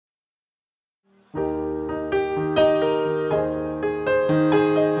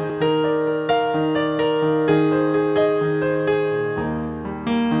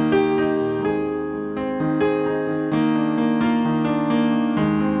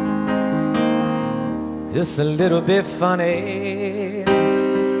It's a little bit funny,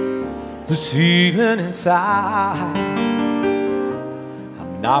 this feeling inside.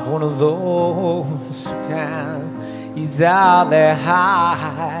 I'm not one of those who can ease out their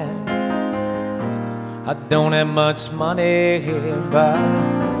high. I don't have much money,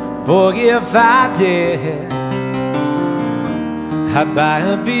 but boy, if I did, I'd buy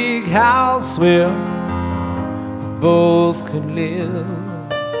a big house where we both could live.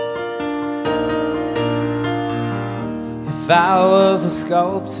 If I was a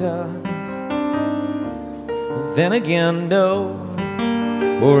sculptor, then again, no,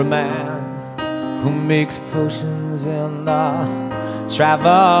 or a man who makes potions in the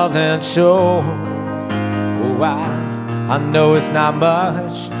traveling show. Oh, I know it's not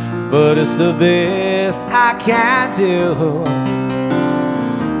much, but it's the best I can do.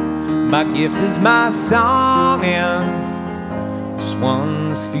 My gift is my song, and this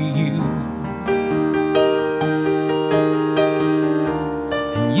one's for you.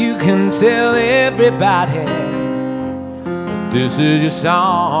 And you can tell everybody that this is your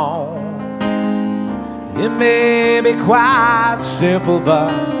song. It may be quite simple,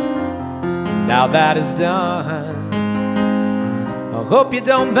 but now that it's done, I hope you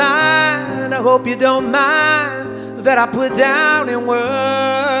don't mind, I hope you don't mind that I put down in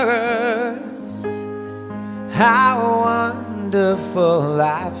words how wonderful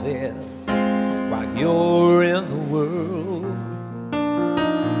life is while you're in the world.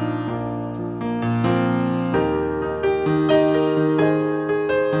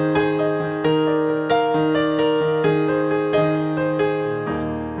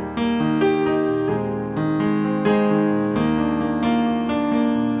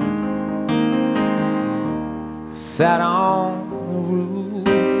 Sat on the roof,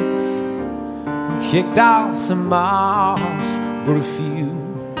 kicked off some moss, but a few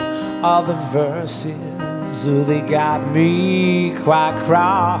of the verses, oh, they got me quite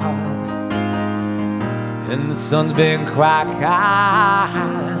cross. And the sun's been quite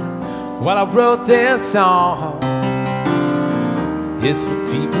kind while I wrote this song. It's for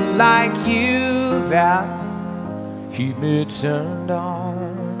people like you that keep me turned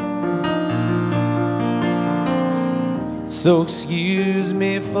on. So excuse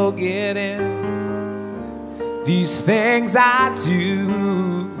me for getting these things I do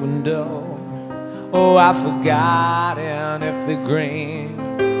and oh, I've forgotten if they're green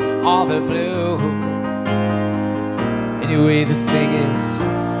or they're blue. Anyway, the thing is,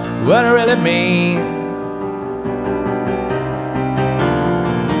 what I really mean,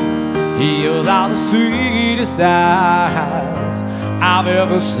 you're all the sweetest eyes I've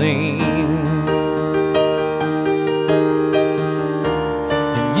ever seen.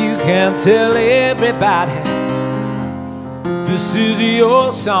 Can't tell everybody this is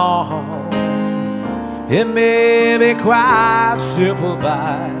your song. It may be quite simple,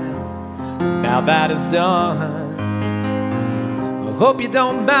 but now that it's done, I hope you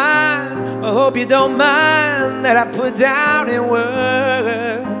don't mind, I hope you don't mind that I put down in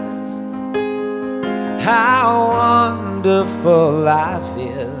words how wonderful life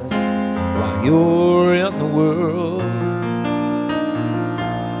is while you're in the world.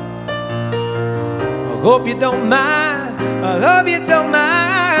 I hope you don't mind, I hope you don't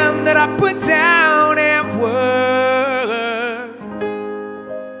mind that I put down in words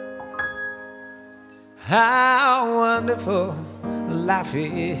how wonderful life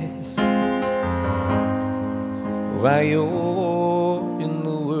is while you're in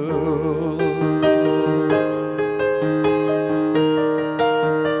the world.